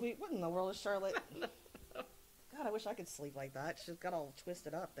 Just because what in the world is Charlotte? God, I wish I could sleep like that. She's got all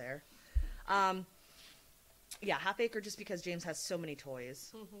twisted up there. Yeah, half acre just because James has so many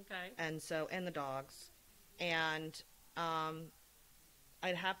toys. Okay. And the dogs. And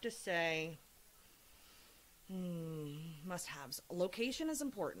I'd have to say must-haves. Location is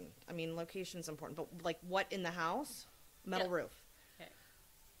important. I mean, location is important. But like what in the house? Metal roof.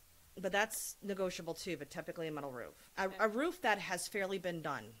 But that's negotiable too, but typically a metal roof. A roof that has fairly been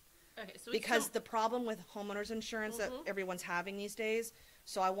done. Okay, so because the problem with homeowners insurance that everyone's having these days,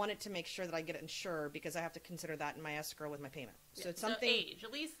 so I wanted to make sure that I get it insured because I have to consider that in my escrow with my payment. So it's something age,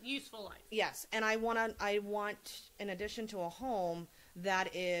 at least useful life. Yes, and I want in addition to a home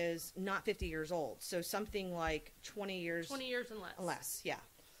that is not 50 years old. So something like 20 years. 20 years and less. Less, yeah.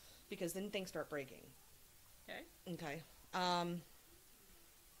 Because then things start breaking. Okay.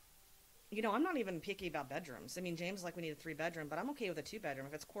 I'm not even picky about bedrooms. I mean, James we need a 3-bedroom, but I'm okay with a 2-bedroom.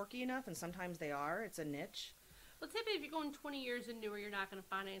 If it's quirky enough, and sometimes they are, it's a niche. Well, typically, if you're going 20 years and newer, you're not going to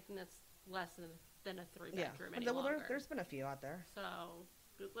find anything that's less than a 3-bedroom any longer. There's been a few out there. So,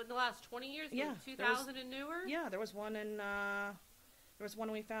 in the last 20 years, 2000 and newer? Yeah, there was one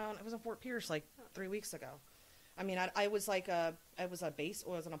we found, it was in Fort Pierce 3 weeks ago. I mean, I was it was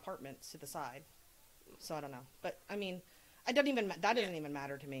an apartment to the side. So, I don't know. But, I mean, that doesn't even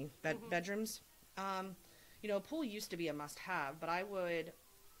matter to me. Bedrooms. A pool used to be a must-have, but I would,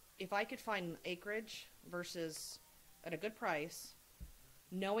 if I could find acreage versus at a good price,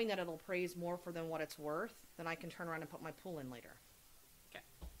 knowing that it'll appraise more than what it's worth, then I can turn around and put my pool in later. Okay.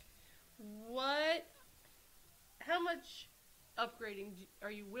 How much upgrading are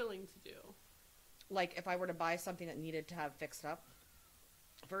you willing to do? Like if I were to buy something that needed to have fixed up,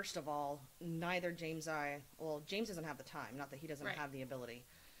 first of all, neither James James doesn't have the time. Not that he doesn't have the ability,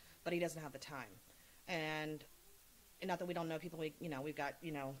 but he doesn't have the time. And not that we don't know people. We've got,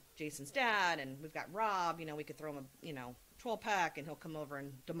 Jason's dad, and we've got Rob. We could throw him a, 12-pack, and he'll come over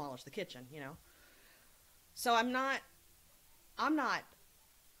and demolish the kitchen, So I'm not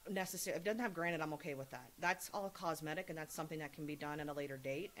necessarily, if it doesn't have granite, I'm okay with that. That's all cosmetic, and that's something that can be done at a later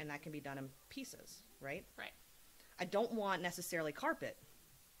date, and that can be done in pieces, right? Right. I don't want necessarily carpet,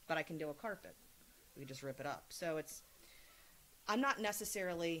 but I can do a carpet. We just rip it up. So I'm not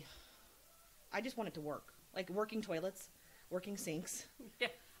necessarily, I just want it to work. Like working toilets, working sinks. Yeah.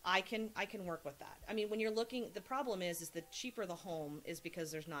 I can work with that. I mean, when you're looking, the problem is the cheaper the home is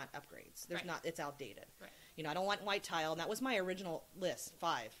because there's not upgrades. It's outdated. Right. I don't want white tile, and that was my original list,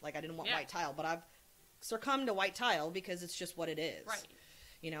 5. I didn't want white tile, but I've succumbed to white tile because it's just what it is.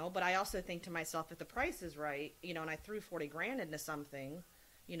 Right. But I also think to myself, if the price is right, and I threw $40,000 into something,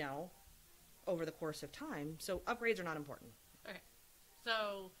 over the course of time, so upgrades are not important. Okay.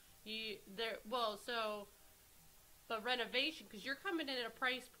 So but renovation, because you're coming in at a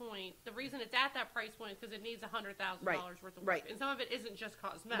price point, the reason it's at that price point is because it needs $100,000 worth of work. Right. And some of it isn't just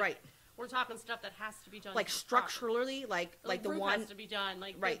cosmetic. Right. We're talking stuff that has to be done. Structurally, like the roof one has to be done.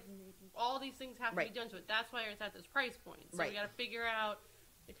 all these things have to Right. be done to it. That's why it's at this price point. So Right. we got to figure out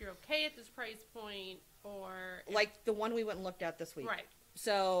if you're okay at this price point or if, Like the one we went and looked at this week. right.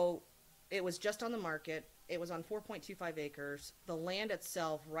 So it was just on the market. It was on 4.25 acres. The land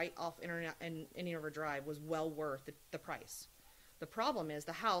itself, right off Indian River Drive, was well worth the price. The problem is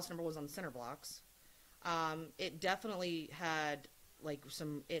the house, number one, was on the center blocks. It definitely had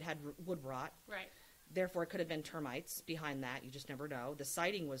it had wood rot. Right. Therefore, it could have been termites behind that. You just never know. The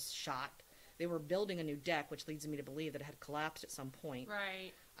siding was shot. They were building a new deck, which leads me to believe that it had collapsed at some point.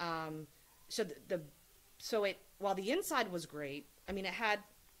 Right. While the inside was great, I mean, it had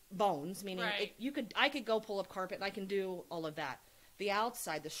bones, meaning Right. I could go pull up carpet and I can do all of that. The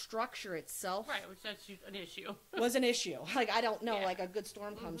outside, the structure itself, Right, which that's an issue. was an issue. Like, I don't know, Yeah. like a good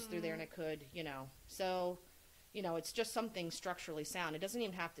storm comes through there and it could, So, it's just something structurally sound. It doesn't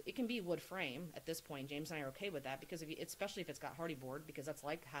even have to, it can be wood frame at this point. James and I are okay with that because especially if it's got hardy board, because that's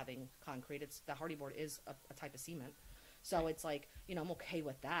like having concrete. The hardy board is a type of cement. So Right. it's like, I'm okay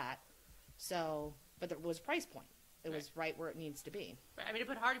with that. So, but there was price point. It was right where it needs to be. Right. I mean, to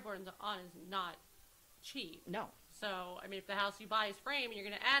put hardy board on is not cheap. No. So, I mean, if the house you buy is frame and you're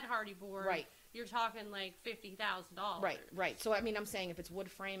going to add hardy board, Right. you're talking like $50,000. Right. So, I mean, I'm saying if it's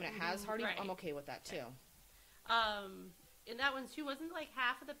wood frame and it has hardy, Right. I'm okay with that too. In that one too, wasn't like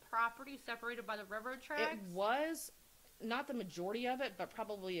half of the property separated by the railroad tracks? It was not the majority of it, but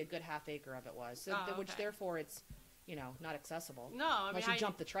probably a good half acre of it was. So, which okay. therefore it's, not accessible. No, I mean, unless you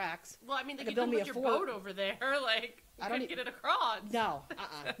jump the tracks. Well, I mean, They you could build could me put a your fort. boat over there, like you I don't couldn't get it across. No,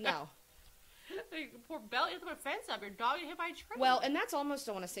 no. Like, poor belly, you have to put a fence up. Your dog get hit by a train. Well, and that's almost,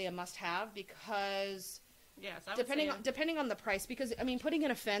 I want to say, a must-have because yes, I would depending on the price, because I mean, putting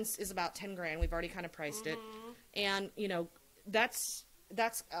in a fence is about $10,000. We've already kind of priced it, and that's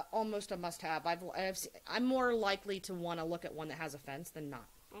almost a must-have. I'm more likely to want to look at one that has a fence than not.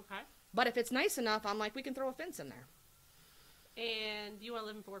 Okay. But if it's nice enough, I'm like, we can throw a fence in there. And you want to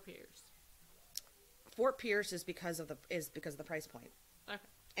live in Fort Pierce? Fort Pierce is because of the price point. Okay.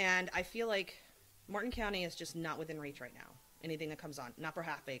 And I feel like Martin County is just not within reach right now. Anything that comes on, not for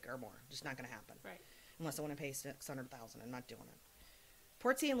half acre or more, just not going to happen. Right. Unless I want to pay $600,000, I'm not doing it.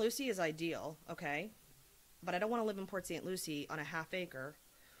 Port St. Lucie is ideal, okay, but I don't want to live in Port St. Lucie on a half acre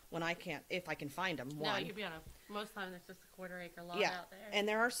when I can't, if I can find them. No, you could be on most of the time it's just a quarter-acre lot out there. And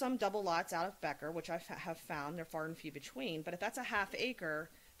there are some double lots out of Becker, which I have found. They're far and few between. But if that's a half acre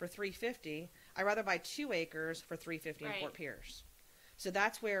for $350, I'd rather buy 2 acres for $350 in Fort Pierce. So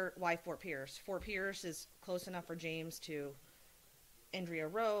that's why Fort Pierce. Fort Pierce is close enough for James to Andrea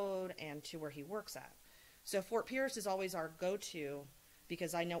Road and to where he works at. So Fort Pierce is always our go-to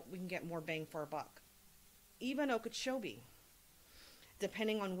because I know we can get more bang for our buck. Even Okeechobee,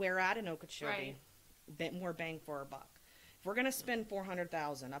 depending on where at in Okeechobee, bit more bang for our buck. If we're going to spend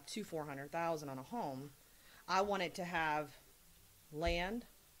 $400,000, up to $400,000 on a home, I want it to have land.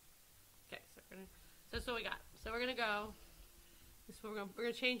 Okay, so that's what we got. So we're gonna go. We're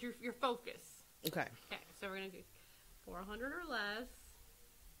gonna change your focus. Okay. Okay, so we're gonna do 400 or less.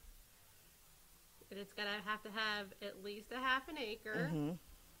 And it's gonna have to have at least a half an acre. Mm-hmm.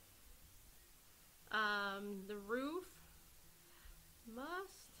 The roof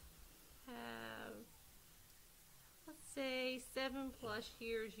must have, let's say, 7+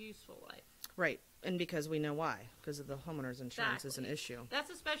 years useful life. Right. And because we know why. Because of the homeowner's insurance is an issue. That's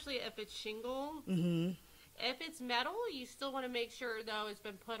especially if it's shingle. Mm-hmm. If it's metal, you still want to make sure, though, it's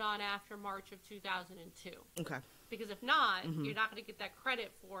been put on after March of 2002. Okay. Because if not, you're not going to get that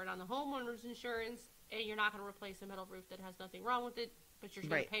credit for it on the homeowner's insurance, and you're not going to replace a metal roof that has nothing wrong with it, but you're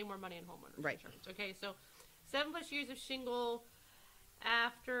going to pay more money on homeowner's insurance. Okay, so 7+ years of shingle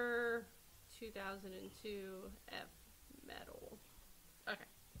after 2002 F metal. Okay.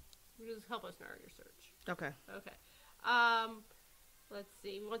 Just help us narrow your search. Okay. Okay. Let's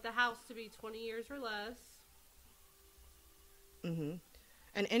see. We want the house to be 20 years or less. Mm-hmm.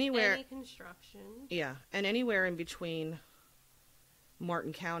 And anywhere... Any construction. Yeah. And anywhere in between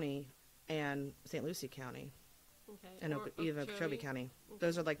Martin County and St. Lucie County. Okay. And even Okeechobee County. Okay.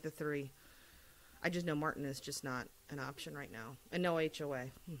 Those are like the 3. I just know Martin is just not an option right now. And no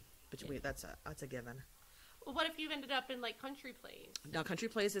HOA. But that's a given. Well, what if you've ended up in like Country Place? Now, Country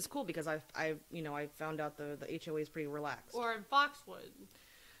Place is cool because I found out the HOA is pretty relaxed. Or in Foxwood.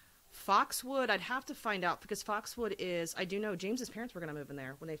 Foxwood, I'd have to find out because Foxwood is. I do know James's parents were going to move in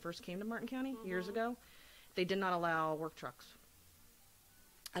there when they first came to Martin County years ago. They did not allow work trucks.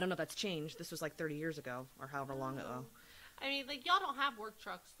 I don't know if that's changed. This was like 30 years ago or however long ago. I mean, like y'all don't have work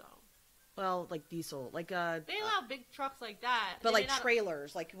trucks though. Well, like diesel, like They allow big trucks like that, but like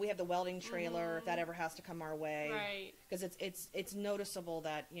trailers, like we have the welding trailer. If that ever has to come our way, right? Because it's noticeable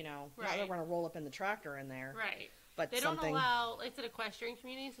that not right. that we're gonna roll up in the tractor in there, right? But they don't allow. It's an equestrian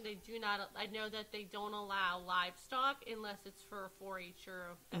community, so they do not. I know that they don't allow livestock unless it's for a 4-H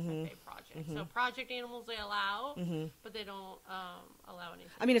or a FFA project. So project animals they allow, but they don't allow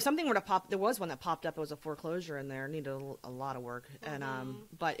anything. I mean, if something were to pop, there was one that popped up. It was a foreclosure in there. It needed a lot of work, and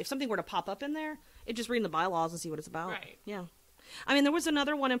but if something were to pop up in there, it just read the bylaws and see what it's about. Right. Yeah. I mean, there was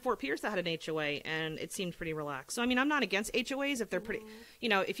another one in Fort Pierce that had an HOA, and it seemed pretty relaxed. So, I mean, I'm not against HOAs if they're pretty,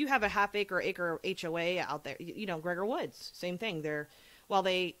 if you have a half-acre HOA out there, Gregor Woods, same thing. While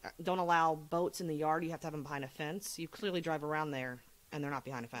they don't allow boats in the yard, you have to have them behind a fence. You clearly drive around there, and they're not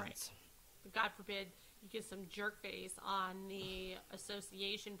behind a fence. Right. But God forbid you get some jerk face on the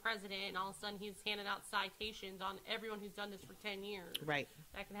association president, and all of a sudden he's handing out citations on everyone who's done this for 10 years. Right.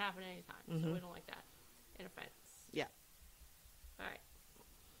 That can happen anytime, so we don't like that in a fence. Yeah. All right.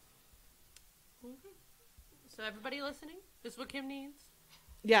 So everybody listening, this is what Kim needs.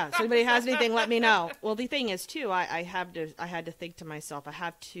 Yeah. So anybody has anything, let me know. Well, the thing is too, I had to think to myself, I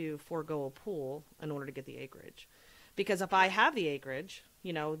have to forego a pool in order to get the acreage, because if I have the acreage,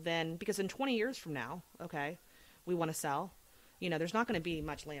 then because in 20 years from now, okay, we want to sell, there's not going to be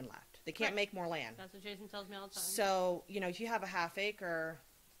much land left. They can't make more land. That's what Jason tells me all the time. So if you have a half acre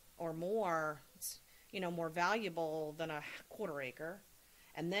or more, it's more valuable than a quarter acre.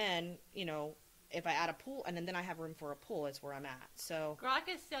 And then, if I add a pool, and then I have room for a pool, is where I'm at. So, girl, I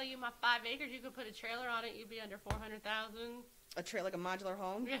could sell you my 5 acres. You could put a trailer on it. You'd be under $400,000. A trailer, like a modular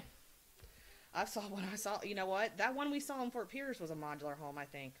home. Yeah. I saw one. You know what? That one we saw in Fort Pierce was a modular home. I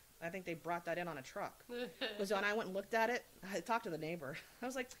think they brought that in on a truck. So when I went and looked at it, I talked to the neighbor. I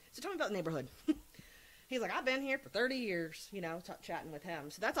was like, "So tell me about the neighborhood." He's like, "I've been here for 30 years." Chatting with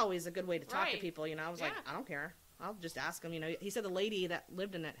him. So that's always a good way to talk to people. I was like, "I don't care. I'll just ask him." He said the lady that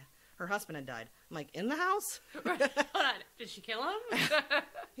lived in it, her husband had died. I'm like, "In the house?" Right. Hold on. Did she kill him?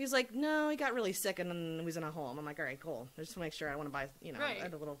 He's like, "No, he got really sick and then he was in a home." I'm like, "All right, cool. I just want to make sure I want to buy,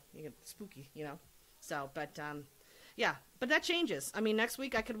 right. a little spooky, So, but, yeah, but that changes. I mean, next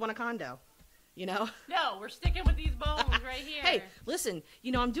week I could want a condo, No, we're sticking with these bones right here. Hey, listen,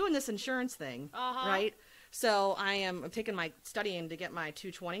 I'm doing this insurance thing, right? So I'm taking my studying to get my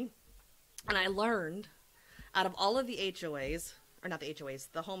 220, and I learned out of all of the HOAs, or not the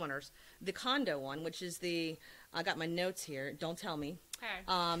HOAs, the homeowners, the condo one, which is I got my notes here. Don't tell me.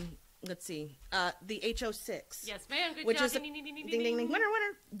 Okay. Let's see. The HO6. Yes, ma'am. Good which job. is ding, ding, ding, winner,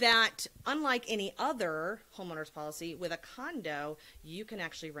 winner. That, unlike any other homeowner's policy, with a condo, you can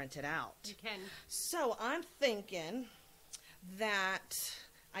actually rent it out. You can. So I'm thinking that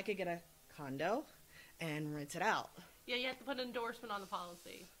I could get a condo and rent it out. Yeah, you have to put an endorsement on the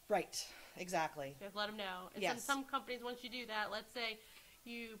policy. Right. Exactly. You have to let them know. And yes. some companies, once you do that, let's say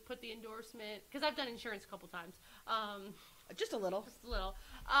you put the endorsement, because I've done insurance a couple times. Just a little. Just a little.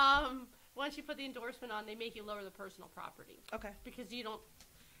 Once you put the endorsement on, they make you lower the personal property. Okay. Because you don't.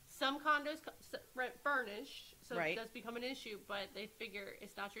 Some condos rent furnished, so right. it does become an issue. But they figure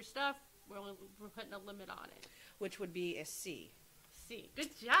it's not your stuff. We're putting a limit on it. Which would be a C. C.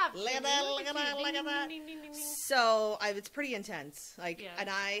 Good job. Look at that! Look at that! Look at that! So it's pretty intense. And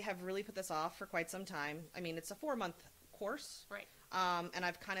I have really put this off for quite some time. I mean, it's a 4-month course. Right. And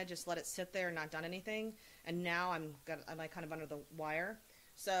I've kind of just let it sit there and not done anything. And now I'm like kind of under the wire.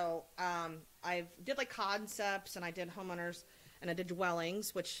 So I did like concepts, and I did homeowners, and I did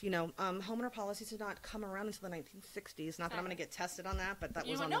dwellings, which homeowner policies did not come around until the 1960s. Not that I'm going to get tested on that, but that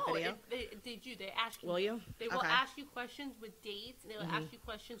was on the video. They do. They ask you. Will you? They will ask you questions with dates, and they will ask you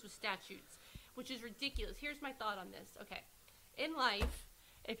questions with statutes, which is ridiculous. Here's my thought on this. Okay, in life,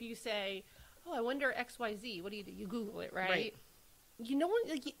 if you say, "Oh, I wonder XYZ," what do? You Google it, right? Right.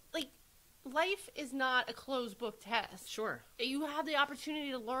 Like life is not a closed book test. Sure. You have the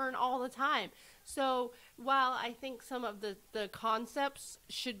opportunity to learn all the time. So while I think some of the concepts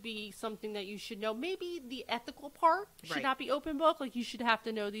should be something that you should know, maybe the ethical part should not be open book. Like you should have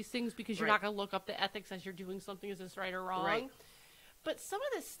to know these things because you're not going to look up the ethics as you're doing something. Is this right or wrong? Right. But some of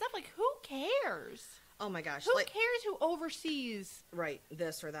this stuff, like who cares? Oh my gosh. Who cares who oversees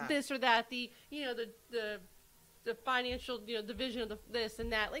this or that? This or that. The financial, division of this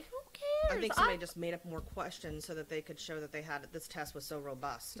and that. Like, who cares? I think somebody just made up more questions so that they could show that this test was so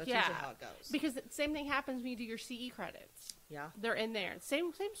robust. That's usually how it goes. Because the same thing happens when you do your CE credits. Yeah. They're in there.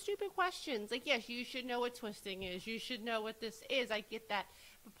 Same stupid questions. Like, yes, you should know what twisting is. You should know what this is. I get that.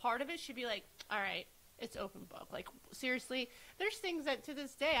 But part of it should be like, all right, it's open book. Like, seriously, there's things that to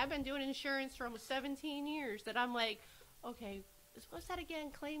this day, I've been doing insurance for almost 17 years that I'm like, okay, what's that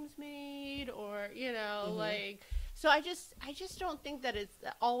again? Claims made, or like. So I just don't think that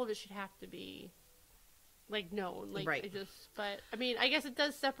that all of it should have to be like known. Like right. But I mean, I guess it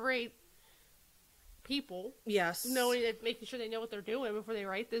does separate people. Yes. Knowing that, making sure they know what they're doing before they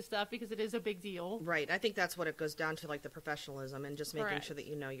write this stuff, because it is a big deal. Right. I think that's what it goes down to, like the professionalism and just making sure that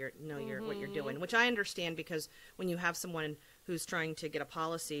you know what you're doing, which I understand, because when you have someone who's trying to get a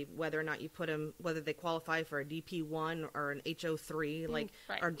policy, whether or not you put them, whether they qualify for a DP1 or an HO3, like,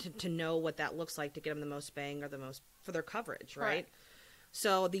 or to know what that looks like to get them the most bang or the most for their coverage, right?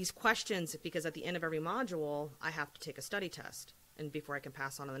 So these questions, because at the end of every module, I have to take a study test, and before I can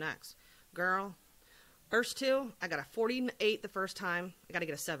pass on to the next. Girl, first two, I got a 48 the first time. I got to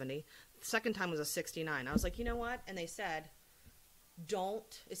get a 70. The second time was a 69. I was like, you know what? And they said,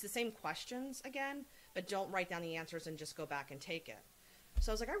 it's the same questions again, but don't write down the answers and just go back and take it.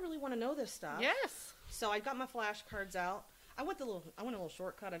 So I was like, I really want to know this stuff. Yes. So I got my flashcards out. I went a little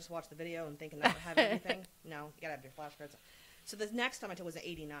shortcut. I just watched the video and thinking that would have everything. No, you gotta have your flashcards. So the next time I took was an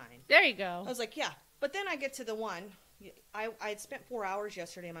 89. There you go. I was like, yeah. But then I get to the one. I had spent 4 hours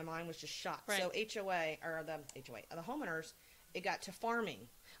yesterday and my mind was just shot. Right. So the homeowners, it got to farming.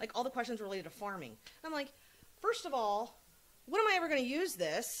 Like all the questions were related to farming. I'm like, first of all, when am I ever going to use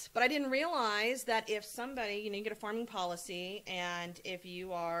this? But I didn't realize that if somebody, you get a farming policy, and if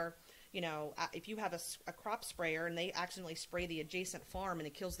you are, if you have a crop sprayer and they accidentally spray the adjacent farm and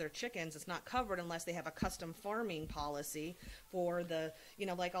it kills their chickens, it's not covered unless they have a custom farming policy for the,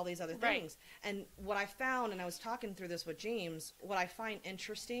 like all these other things. And what I found, and I was talking through this with James, what I find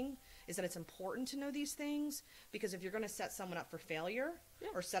interesting is that it's important to know these things, because if you're going to set someone up for failure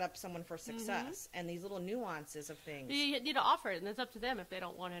or set up someone for success, and these little nuances of things. You need to offer it, and it's up to them if they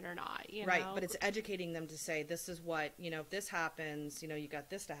don't want it or not. Right, but it's educating them to say, this is what, if this happens, you got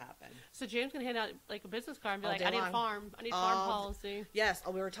this to happen. So James can hand out like a business card and be like, I need a farm. I need farm policy. Yes,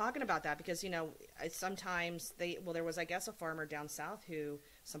 we were talking about that because, sometimes there was, I guess, a farmer down south who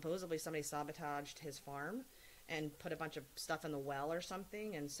supposedly somebody sabotaged his farm and put a bunch of stuff in the well or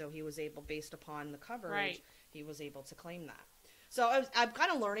something, and so he was able, based upon the coverage, he was able to claim that. So I'm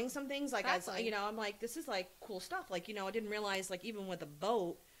kind of learning some things, like, I'm like, this is like cool stuff. Like, I didn't realize, like, even with a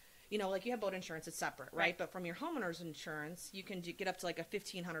boat, like you have boat insurance, it's separate, right? But from your homeowner's insurance, you can get up to like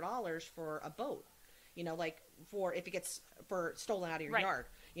 $1,500 for a boat, like for if it gets stolen out of your yard,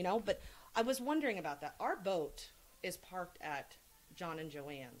 But I was wondering about that. Our boat is parked at John and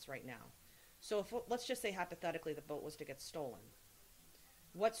Joanne's right now. So let's just say hypothetically the boat was to get stolen.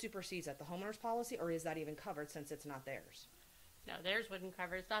 What supersedes that? The homeowner's policy, or is that even covered since it's not theirs? No, theirs wouldn't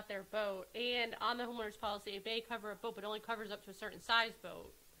cover. It's not their boat. And on the homeowner's policy, it may cover a boat, but it only covers up to a certain size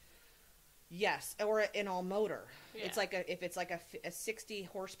boat. Yes, or an all motor. Yeah. It's like if it's like a 60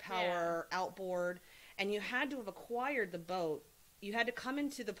 horsepower outboard, and you had to have acquired the boat. You had to come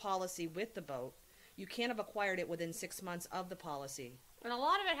into the policy with the boat. You can't have acquired it within 6 months of the policy. And a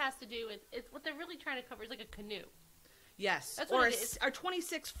lot of it has to do with what they're really trying to cover is like a canoe. Yes, or a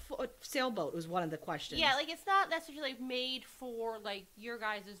 26-foot sailboat was one of the questions. Yeah, like it's not necessarily made for like your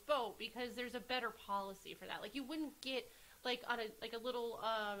guys' boat, because there's a better policy for that. Like you wouldn't get like on a little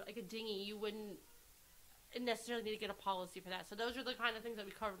like a dinghy, you wouldn't necessarily need to get a policy for that. So those are the kind of things that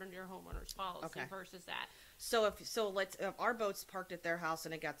we covered under your homeowner's policy versus that. So if our boat's parked at their house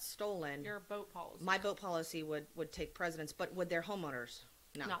and it got stolen, your boat policy, my boat policy would take precedence, but would their homeowners?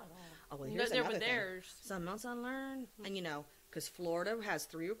 No. Not at all. Oh, well, here's another thing. Theirs. Something else I learned, and because Florida has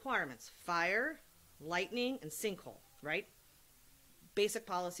 3 requirements: fire, lightning, and sinkhole. Right? Basic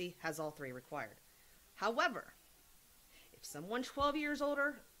policy has all 3 required. However, if someone 12 years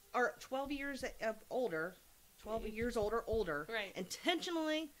older,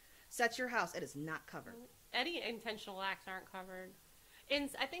 intentionally sets your house, it is not covered. Any intentional acts aren't covered.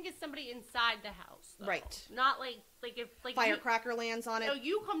 I think it's somebody inside the house, though. Right? Not like if firecracker lands on it. No,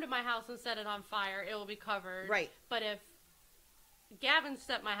 you come to my house and set it on fire, it will be covered. Right. But if Gavin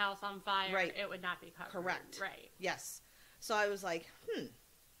set my house on fire, it would not be covered. Correct. Right. Yes. So I was like,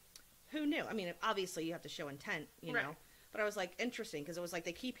 who knew? I mean, obviously you have to show intent, know. But I was like, interesting, because it was like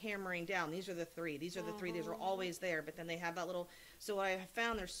they keep hammering down. These are the 3. These are the 3. These are always there. But then they have that little. So I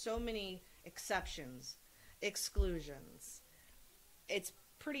found there's so many exceptions, exclusions. It's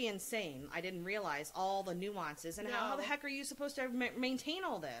pretty insane. I didn't realize all the nuances, and how the heck are you supposed to maintain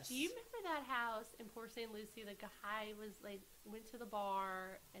all this? Do you remember that house in Port St. Lucie? The guy went to the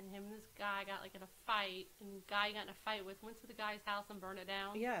bar, and him and this guy got in a fight, and the guy got in a fight went to the guy's house and burned it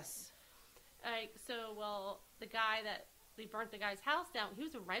down. Yes. The guy that they burnt the guy's house down, he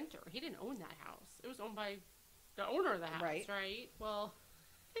was a renter. He didn't own that house. It was owned by the owner of the house, right? Well,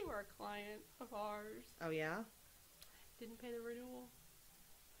 they were a client of ours. Oh yeah. didn't pay the renewal.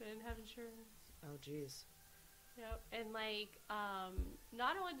 They didn't have insurance. Oh, jeez. Yep. And, like,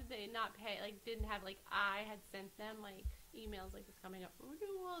 not only did they not pay, like, didn't have, like, I had sent them, like, emails, like, it's coming up for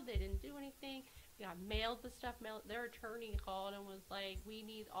renewal. They didn't do anything. We got mailed the stuff. Their attorney called and was like, we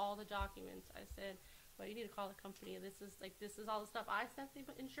need all the documents. I said, well, you need to call the company. This is all the stuff I sent the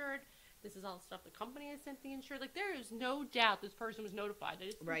insured. This is all the stuff the company I sent the insured. Like, there is no doubt this person was notified. They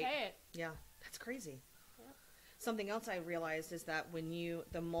just didn't pay it. Yeah. That's crazy. Yep. Something else I realized is that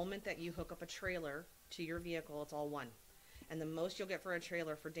the moment that you hook up a trailer to your vehicle, it's all one. And the most you'll get for a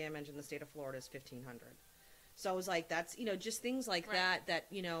trailer for damage in the state of Florida is $1,500. So I was like, that's, just things like that,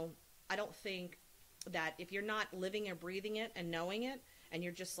 I don't think that if you're not living and breathing it and knowing it, and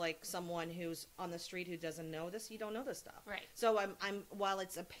you're just like someone who's on the street who doesn't know this, you don't know this stuff. Right. So while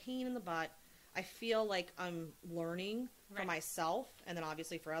it's a pain in the butt, I feel like I'm learning for myself and then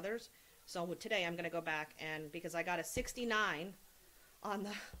obviously for others. So today I'm going to go back because I got a 69 on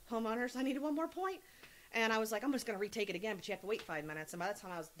the homeowners, I needed one more point. And I was like, I'm just going to retake it again, but you have to wait 5 minutes. And by the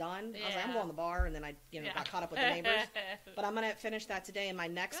time I was done, I was like, I'm going to the bar, and then I got caught up with the neighbors. But I'm going to finish that today. And my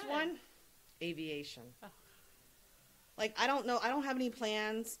next one, aviation. Oh. Like, I don't know. I don't have any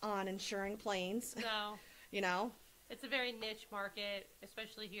plans on insuring planes. No. It's a very niche market,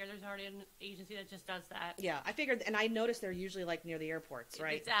 especially here. There's already an agency that just does that. Yeah, I figured, and I noticed they're usually, like, near the airports,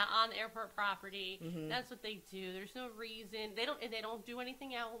 right? It's on the airport property. Mm-hmm. That's what they do. There's no reason. They don't do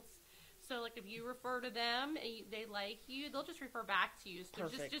anything else. So, like, if you refer to them and they like you, they'll just refer back to you. So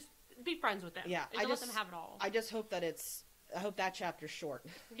just be friends with them. Yeah, and let them have it all. I just hope I hope that chapter's short.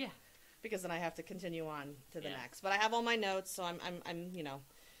 Yeah. Because then I have to continue on to the next. But I have all my notes, so I'm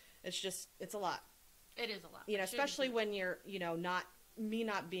it's a lot. It is a lot. Especially when you're, not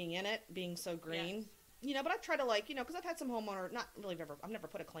being in it, being so green. Yes. But I try to because I've had some I've never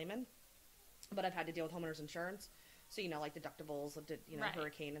put a claim in, but I've had to deal with homeowners insurance. So, like deductibles,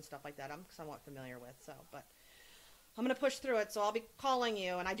 hurricane and stuff like that, I'm somewhat familiar with. So, but I'm going to push through it. So I'll be calling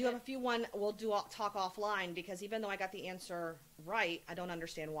you. And I do have a few we'll talk offline because even though I got the answer right, I don't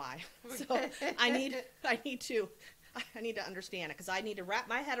understand why. So I need to understand it because I need to wrap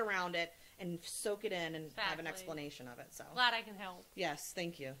my head around it and soak it in and have an explanation of it. So glad I can help. Yes.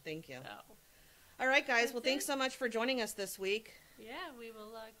 Thank you. So. All right, guys. Well, thanks so much for joining us this week. Yeah, we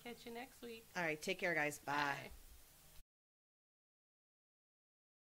will catch you next week. All right. Take care, guys. Bye.